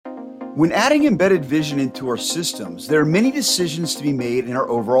When adding embedded vision into our systems, there are many decisions to be made in our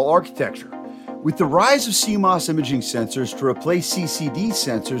overall architecture. With the rise of CMOS imaging sensors to replace CCD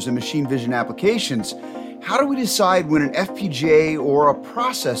sensors in machine vision applications, how do we decide when an FPGA or a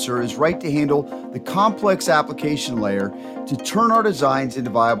processor is right to handle the complex application layer to turn our designs into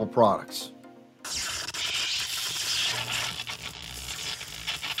viable products?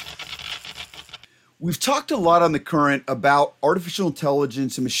 We've talked a lot on the current about artificial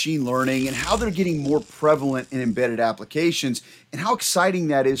intelligence and machine learning and how they're getting more prevalent in embedded applications and how exciting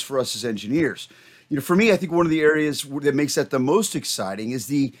that is for us as engineers. For me, I think one of the areas that makes that the most exciting is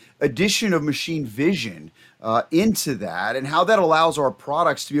the addition of machine vision into that and how that allows our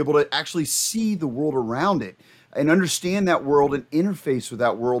products to be able to actually see the world around it and understand that world and interface with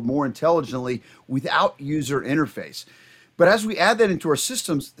that world more intelligently without user interface. But as we add that into our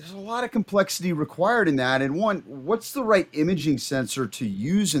systems, there's a lot of complexity required in that. And one, what's the right imaging sensor to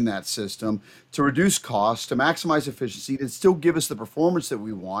use in that system to reduce cost, to maximize efficiency, to still give us the performance that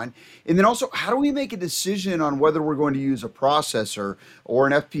we want? And then also, how do we make a decision on whether we're going to use a processor or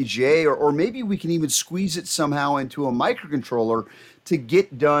an FPGA, or maybe we can even squeeze it somehow into a microcontroller to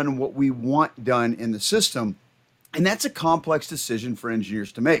get done what we want done in the system? And that's a complex decision for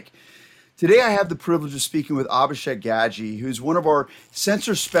engineers to make. Today, I have the privilege of speaking with Abhishek Gadji, who's one of our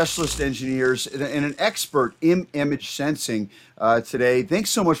sensor specialist engineers and an expert in image sensing today. Thanks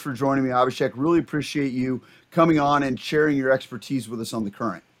so much for joining me, Abhishek. Really appreciate you coming on and sharing your expertise with us on the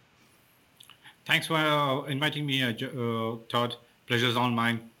current. Thanks for inviting me, Todd. Pleasure's all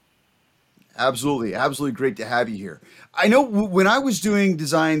mine. Absolutely, absolutely great to have you here. I know when I was doing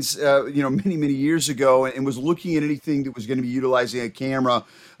designs, many years ago, and was looking at anything that was going to be utilizing a camera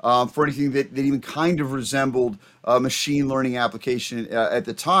for anything that even kind of resembled a machine learning application at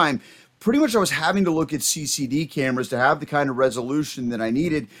the time. Pretty much, I was having to look at CCD cameras to have the kind of resolution that I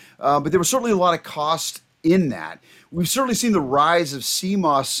needed, but there was certainly a lot of cost in that. We've certainly seen the rise of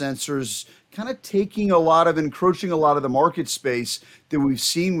CMOS sensors kind of encroaching a lot of the market space that we've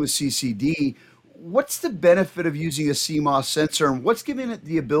seen with CCD. What's the benefit of using a CMOS sensor, and what's giving it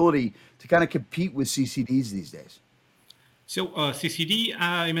the ability to kind of compete with CCDs these days? So CCD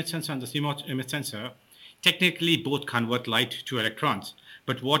image sensor and the CMOS image sensor technically both convert light to electrons,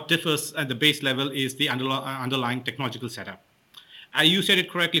 but what differs at the base level is the underlying technological setup. You said it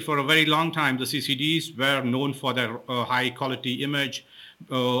correctly, for a very long time, the CCDs were known for their high quality image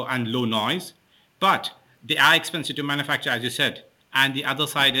and low noise, but they are expensive to manufacture, as you said. And the other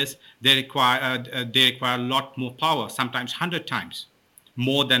side is they require a lot more power, sometimes 100 times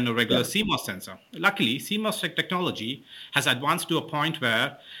more than a regular CMOS sensor. Luckily, CMOS technology has advanced to a point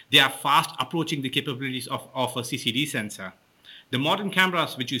where they are fast approaching the capabilities of a CCD sensor. The modern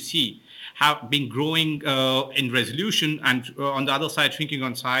cameras which you see have been growing in resolution and on the other side shrinking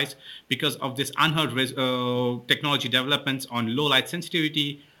on size because of this unheard technology developments on low light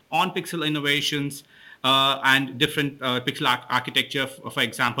sensitivity, on pixel innovations, and different pixel architecture, for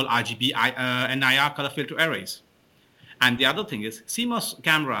example, RGB NIR color filter arrays. And the other thing is CMOS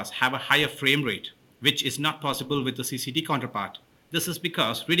cameras have a higher frame rate, which is not possible with the CCD counterpart. This is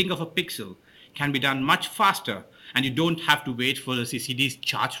because reading of a pixel can be done much faster and you don't have to wait for the CCD's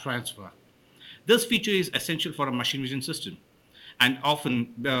charge transfer. This feature is essential for a machine vision system and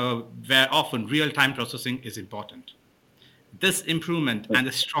where often real-time processing is important. This improvement and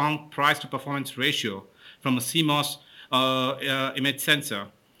the strong price to performance ratio from a CMOS image sensor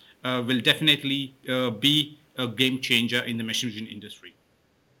will definitely be a game changer in the machine vision industry.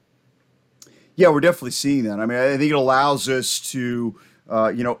 Yeah, we're definitely seeing that. I mean, I think it allows us to,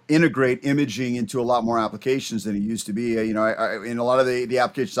 integrate imaging into a lot more applications than it used to be. In a lot of the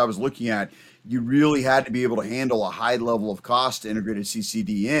applications I was looking at, you really had to be able to handle a high level of cost to integrate a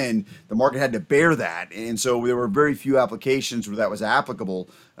CCD in. The market had to bear that. And so there were very few applications where that was applicable.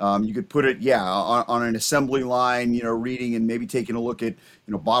 You could put it, on an assembly line, reading and maybe taking a look at,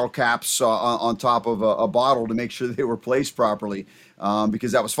 bottle caps on top of a bottle to make sure they were placed properly,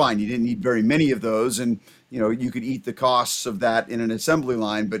 because that was fine. You didn't need very many of those. And, you could eat the costs of that in an assembly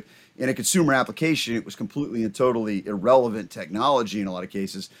line. But in a consumer application, it was completely and totally irrelevant technology in a lot of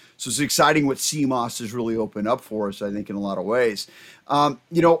cases. So it's exciting what CMOS has really opened up for us, I think, in a lot of ways.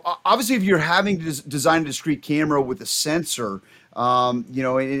 Obviously, if you're having to design a discrete camera with a sensor,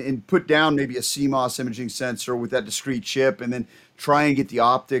 and put down maybe a CMOS imaging sensor with that discrete chip and then try and get the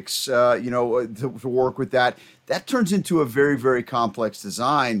optics, to work with that, that turns into a very, very complex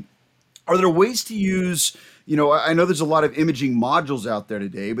design. Are there ways to use, I know there's a lot of imaging modules out there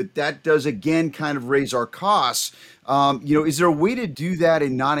today, but that does again kind of raise our costs. Is there a way to do that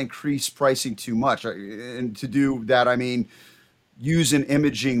and not increase pricing too much? And to do that, I mean, use an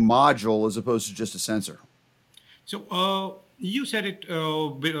imaging module as opposed to just a sensor? So you said it.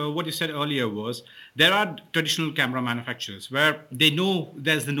 What you said earlier was there are traditional camera manufacturers where they know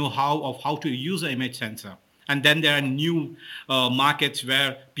there's the know-how of how to use an image sensor, and then there are new markets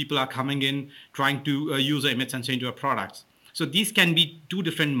where people are coming in trying to use an image sensor into their products. So these can be two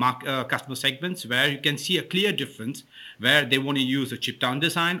different customer segments where you can see a clear difference where they want to use a chip-down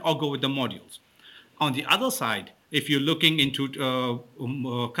design or go with the modules. On the other side, if you're looking into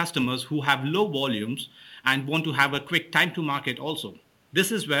customers who have low volumes and want to have a quick time to market also, this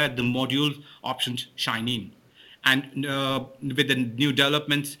is where the module options shine in. And with the new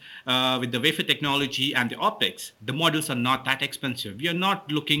developments, with the wafer technology and the optics, the modules are not that expensive. You're not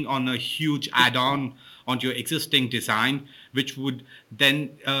looking on a huge add-on onto your existing design, which would then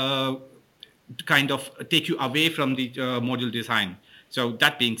to kind of take you away from the module design. So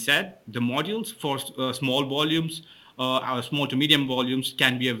that being said, the modules for small volumes, small to medium volumes,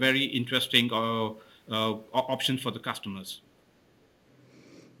 can be a very interesting option for the customers.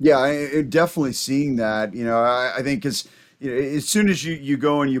 Yeah, definitely seeing that. I think because as soon as you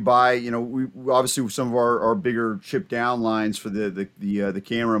go and you buy, we obviously some of our bigger chip down lines for the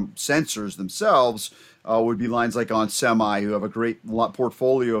camera sensors themselves would be lines like on Semi, who have a great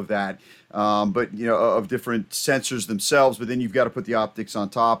portfolio of that, but of different sensors themselves. But then you've got to put the optics on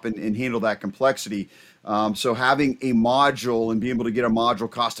top and handle that complexity. So having a module and being able to get a module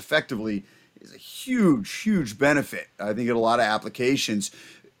cost effectively is a huge benefit. I think in a lot of applications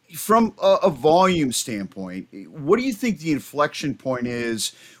from a volume standpoint, what do you think the inflection point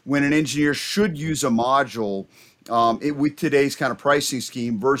is when an engineer should use a module with today's kind of pricing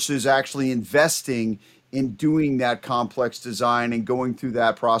scheme versus actually investing in doing that complex design and going through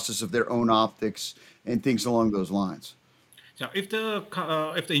that process of their own optics and things along those lines? So if the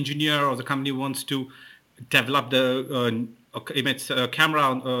engineer or the company wants to develop the image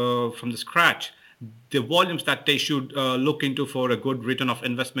camera from the scratch, the volumes that they should look into for a good return of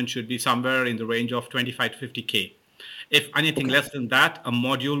investment should be somewhere in the range of 25 to 50K. If anything Okay. less than that, a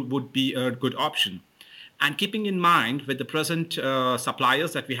module would be a good option. And keeping in mind with the present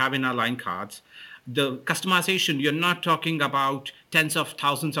suppliers that we have in our line cards, the customization, you're not talking about tens of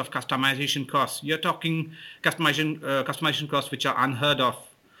thousands of customization costs. You're talking customization costs which are unheard of.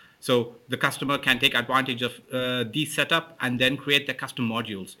 So the customer can take advantage of these setup and then create the custom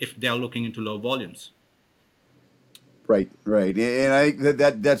modules if they are looking into low volumes. Right, and I think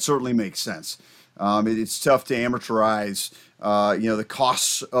that certainly makes sense. It's tough to amortize, the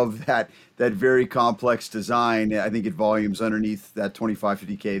costs of that very complex design. I think it volumes underneath that 25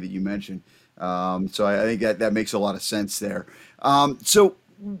 50K that you mentioned. So I think that makes a lot of sense there. So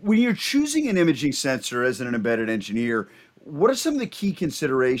when you're choosing an imaging sensor as an embedded engineer, what are some of the key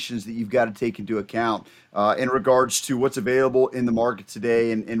considerations that you've got to take into account in regards to what's available in the market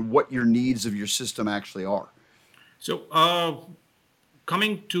today and what your needs of your system actually are? So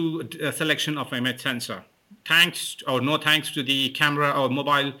coming to a selection of image sensor, thanks or no thanks to the camera or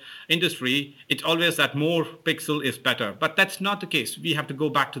mobile industry, it's always that more pixel is better. But that's not the case. We have to go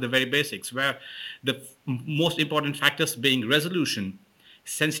back to the very basics, where the most important factors being resolution,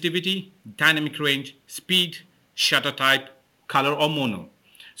 sensitivity, dynamic range, speed, shutter type, color, or mono.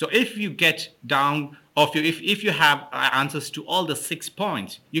 So if you get down, or if you have answers to all the 6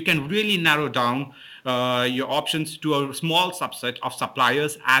 points, you can really narrow down your options to a small subset of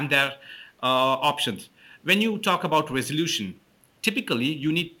suppliers and their options. When you talk about resolution, typically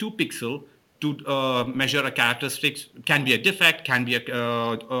you need 2 pixel to measure a characteristics. Can be a defect, can be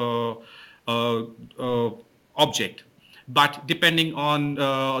a object. But depending on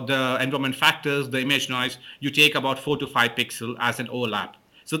the environment factors, the image noise, you take about 4 to 5 pixel as an overlap.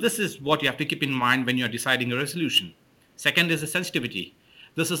 So this is what you have to keep in mind when you're deciding a resolution. Second is the sensitivity.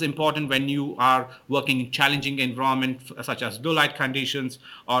 This is important when you are working in challenging environment such as low light conditions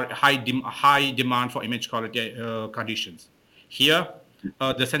or high demand for image quality conditions. Here,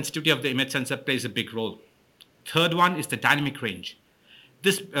 the sensitivity of the image sensor plays a big role. Third one is the dynamic range.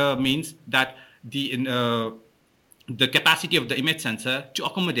 This means that the capacity of the image sensor to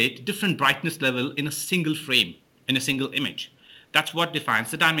accommodate different brightness level in a single frame, in a single image. That's what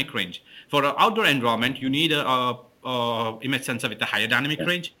defines the dynamic range. For an outdoor environment, you need a image sensor with a higher dynamic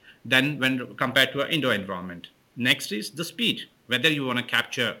range than when compared to an indoor environment. Next is the speed, whether you want to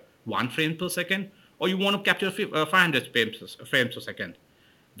capture 1 frame per second or you want to capture 500 frames per second.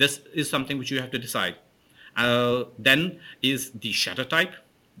 This is something which you have to decide. Then is the shutter type.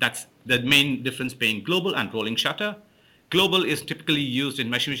 That's the main difference between global and rolling shutter. Global is typically used in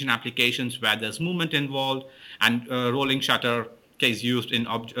machine vision applications where there's movement involved, and rolling shutter is used in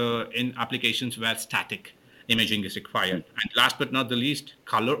applications where it's static. imaging is required. And last but not the least,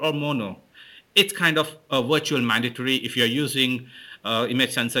 color or mono. It's kind of a virtual mandatory if you're using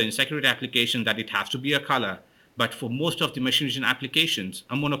image sensor in security application that it has to be a color. But for most of the machine vision applications,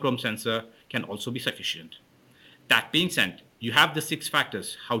 a monochrome sensor can also be sufficient. That being said, you have the six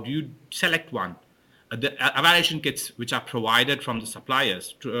factors. How do you select one? The evaluation kits, which are provided from the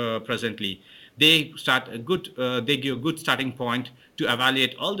suppliers presently, they give a good starting point to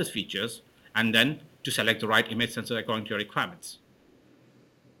evaluate all these features and then to select the right image sensor according to your requirements.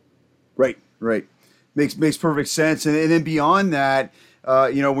 Right, right. Makes perfect sense. And then beyond that,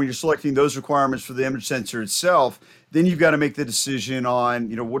 when you're selecting those requirements for the image sensor itself, then you've got to make the decision on,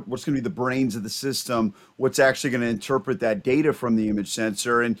 what's going to be the brains of the system, what's actually going to interpret that data from the image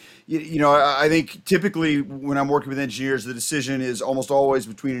sensor. And, I think typically when I'm working with engineers, the decision is almost always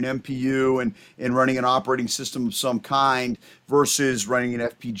between an MPU and running an operating system of some kind versus running an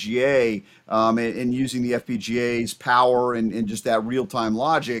FPGA, and using the FPGA's power and just that real time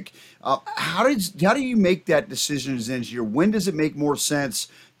logic. How do you make that decision as an engineer? When does it make more sense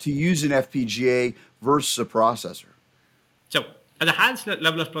to use an FPGA versus a processor? So at the highest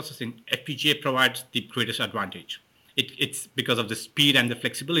level of processing, FPGA provides the greatest advantage. It's because of the speed and the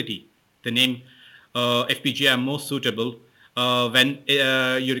flexibility. The name FPGA are most suitable when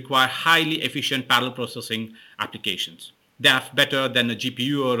you require highly efficient parallel processing applications. They are better than a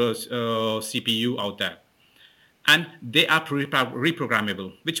GPU or a CPU out there. And they are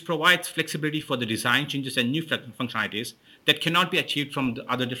reprogrammable, which provides flexibility for the design changes and new functionalities that cannot be achieved from the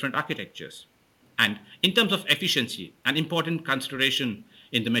other different architectures. And in terms of efficiency, an important consideration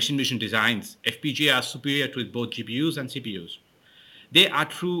in the machine vision designs, FPGA are superior to both GPUs and CPUs. They are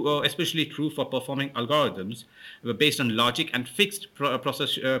especially true for performing algorithms based on logic and fixed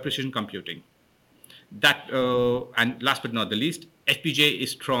process precision computing. And last but not the least, FPGA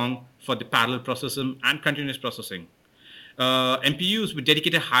is strong for the parallel processing and continuous processing. MPUs with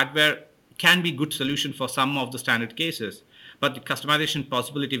dedicated hardware can be good solution for some of the standard cases, but the customization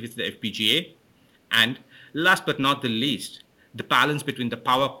possibility with the FPGA, and last but not the least, the balance between the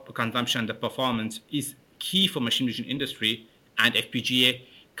power consumption and the performance is key for machine vision industry, and FPGA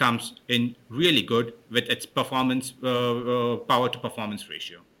comes in really good with its performance power to performance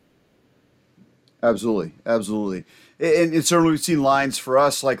ratio. Absolutely, absolutely. And certainly we've seen lines for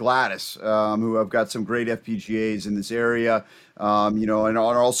us like Lattice, who have got some great FPGAs in this area, and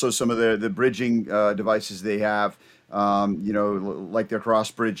also some of the bridging devices they have, like their cross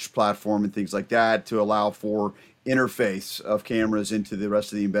bridge platform and things like that to allow for interface of cameras into the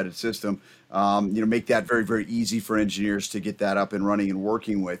rest of the embedded system. Make that very, very easy for engineers to get that up and running and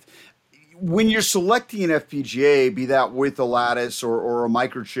working with. When you're selecting an FPGA, be that with a Lattice or a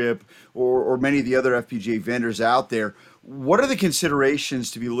Microchip or many of the other FPGA vendors out there, what are the considerations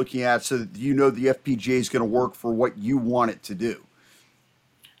to be looking at so that the FPGA is going to work for what you want it to do?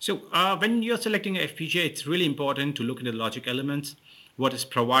 So when you're selecting an FPGA, it's really important to look at the logic elements, what is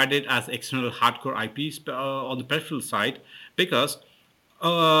provided as external hardcore IPs on the peripheral side, because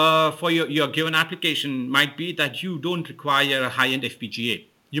for your given application might be that you don't require a high-end FPGA.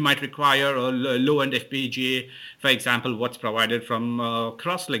 You might require a low-end FPGA, for example, what's provided from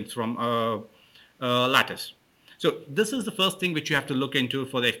Crosslinks from Lattice. So this is the first thing which you have to look into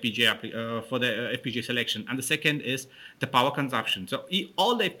for the FPGA selection, and the second is the power consumption. So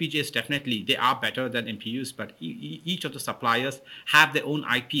all the FPGAs definitely they are better than MPUs, but each of the suppliers have their own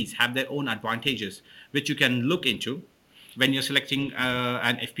IPs, have their own advantages, which you can look into when you're selecting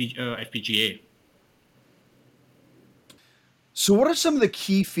an FPGA. So, what are some of the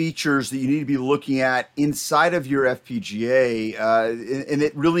key features that you need to be looking at inside of your FPGA, and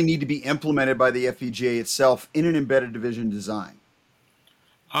that really need to be implemented by the FPGA itself in an embedded division design?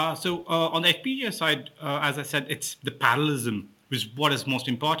 So on the FPGA side, as I said, it's the parallelism is what is most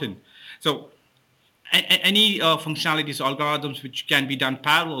important. So any functionalities, algorithms which can be done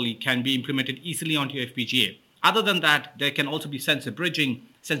parallelly can be implemented easily onto your FPGA. Other than that, there can also be sensor bridging,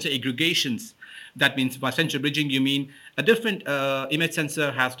 sensor aggregations. That means by sensor bridging, you mean a different image sensor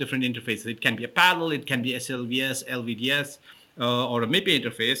has different interfaces. It can be a parallel, it can be SLVS, LVDS, or a MIPI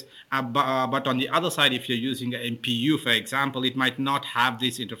interface. But on the other side, if you're using an MPU, for example, it might not have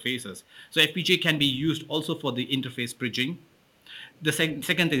these interfaces. So FPGA can be used also for the interface bridging. The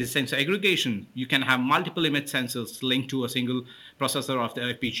second is sensor aggregation. You can have multiple image sensors linked to a single processor of the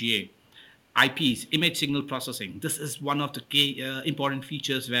FPGA. IPs, image signal processing. This is one of the key important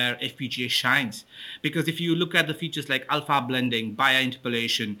features where FPGA shines. Because if you look at the features like alpha blending, bias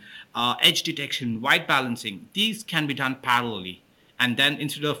interpolation, edge detection, white balancing, these can be done parallelly. And then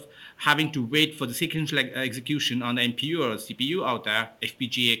instead of having to wait for the sequential execution on the MPU or CPU out there,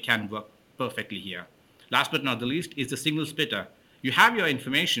 FPGA can work perfectly here. Last but not the least is the signal splitter. You have your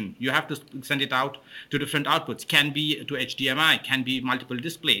information, you have to send it out to different outputs, can be to HDMI, can be multiple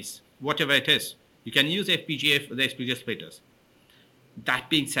displays, whatever it is. You can use FPGA for the FPGA splitters. That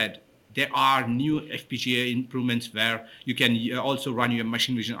being said, there are new FPGA improvements where you can also run your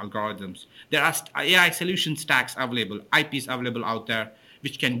machine vision algorithms. There are AI solution stacks available, IPs available out there,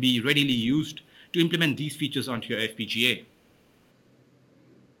 which can be readily used to implement these features onto your FPGA.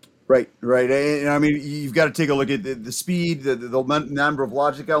 Right, right. And I mean, you've got to take a look at the speed, the number of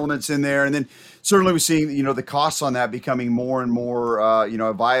logic elements in there, and then certainly we're seeing the costs on that becoming more and more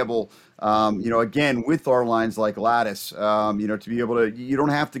viable. Again, with our lines like Lattice, to be able to, you don't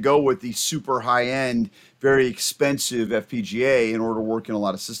have to go with the super high end, very expensive FPGA in order to work in a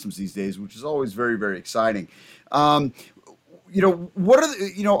lot of systems these days, which is always very, very exciting. Um, what are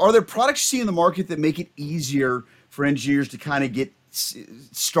are there products you see in the market that make it easier for engineers to kind of get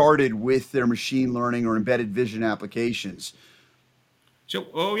started with their machine learning or embedded vision applications? So,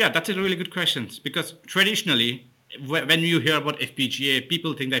 oh yeah, that's a really good question because traditionally, when you hear about FPGA,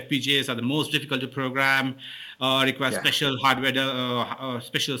 people think that FPGAs are the most difficult to program, require Yeah. special hardware,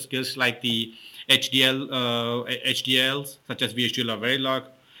 special skills like the HDLs, such as VHDL or Verilog.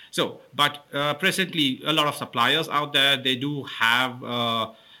 So, but presently, a lot of suppliers out there, they do have uh,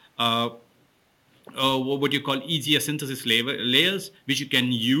 what you call easier synthesis layers, which you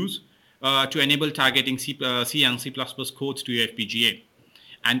can use to enable targeting C and C++ codes to your FPGA.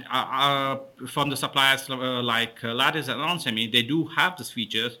 And from the suppliers like Lattice and onsemi, they do have these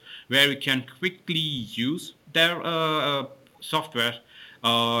features where we can quickly use their software,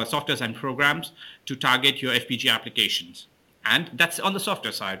 softwares and programs to target your FPGA applications. And that's on the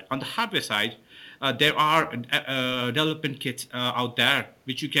software side. On the hardware side, there are development kits out there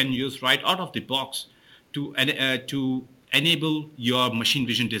which you can use right out of the box to enable your machine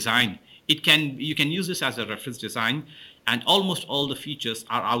vision design. You can use this as a reference design, and almost all the features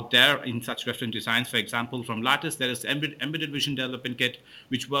are out there in such reference designs. For example, from Lattice, there is embedded vision development kit,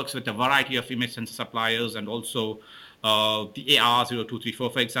 which works with a variety of image sensor suppliers, and also the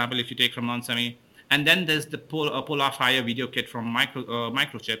AR0234, for example, if you take from onsemi. And then there's the Polar Fire video kit from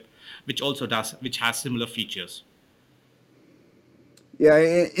Microchip, which has similar features. Yeah,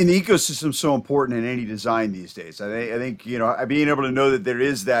 and the ecosystem is so important in any design these days. I think being able to know that there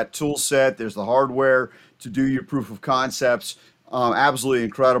is that tool set, there's the hardware to do your proof of concepts, absolutely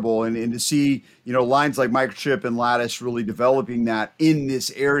incredible. And to see lines like Microchip and Lattice really developing that in this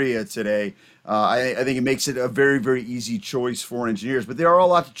area today, I think it makes it a very, very easy choice for engineers. But there are a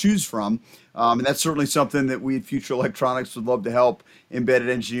lot to choose from, and that's certainly something that we at Future Electronics would love to help embedded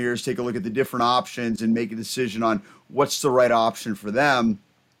engineers take a look at the different options and make a decision on what's the right option for them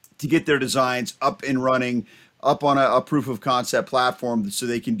to get their designs up and running, up on a proof of concept platform so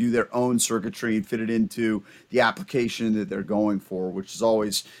they can do their own circuitry and fit it into the application that they're going for, which is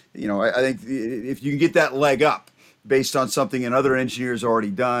always, I think if you can get that leg up based on something another engineers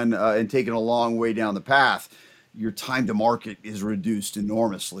already done and taken a long way down the path, your time to market is reduced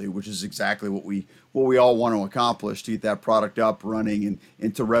enormously, which is exactly what we all want to accomplish to get that product up, running, and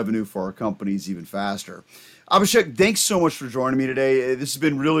into revenue for our companies even faster. Abhishek, thanks so much for joining me today. This has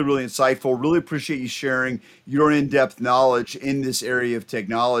been really, really insightful. Really appreciate you sharing your in-depth knowledge in this area of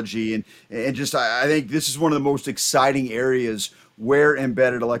technology, and just I think this is one of the most exciting areas where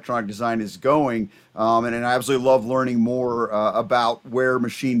embedded electronic design is going. And I absolutely love learning more about where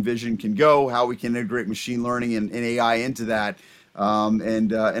machine vision can go, how we can integrate machine learning and AI into that,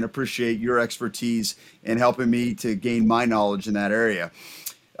 and appreciate your expertise in helping me to gain my knowledge in that area.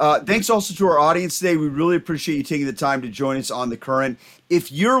 Thanks also to our audience today. We really appreciate you taking the time to join us on The Current.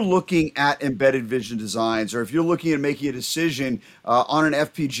 If you're looking at embedded vision designs, or if you're looking at making a decision on an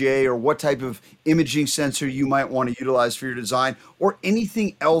FPGA or what type of imaging sensor you might want to utilize for your design, or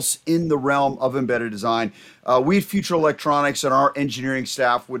anything else in the realm of embedded design, we at Future Electronics and our engineering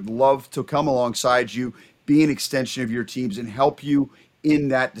staff would love to come alongside you, be an extension of your teams, and help you in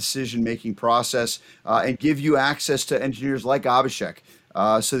that decision-making process and give you access to engineers like Abhishek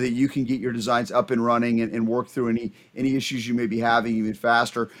so that you can get your designs up and running and work through any issues you may be having even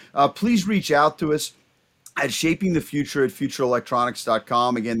faster. Please reach out to us at Shaping the Future at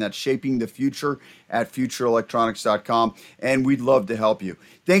futureelectronics.com. Again, that's Shaping the Future at futureelectronics.com, and we'd love to help you.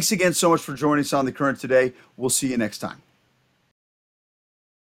 Thanks again so much for joining us on The Current today. We'll see you next time.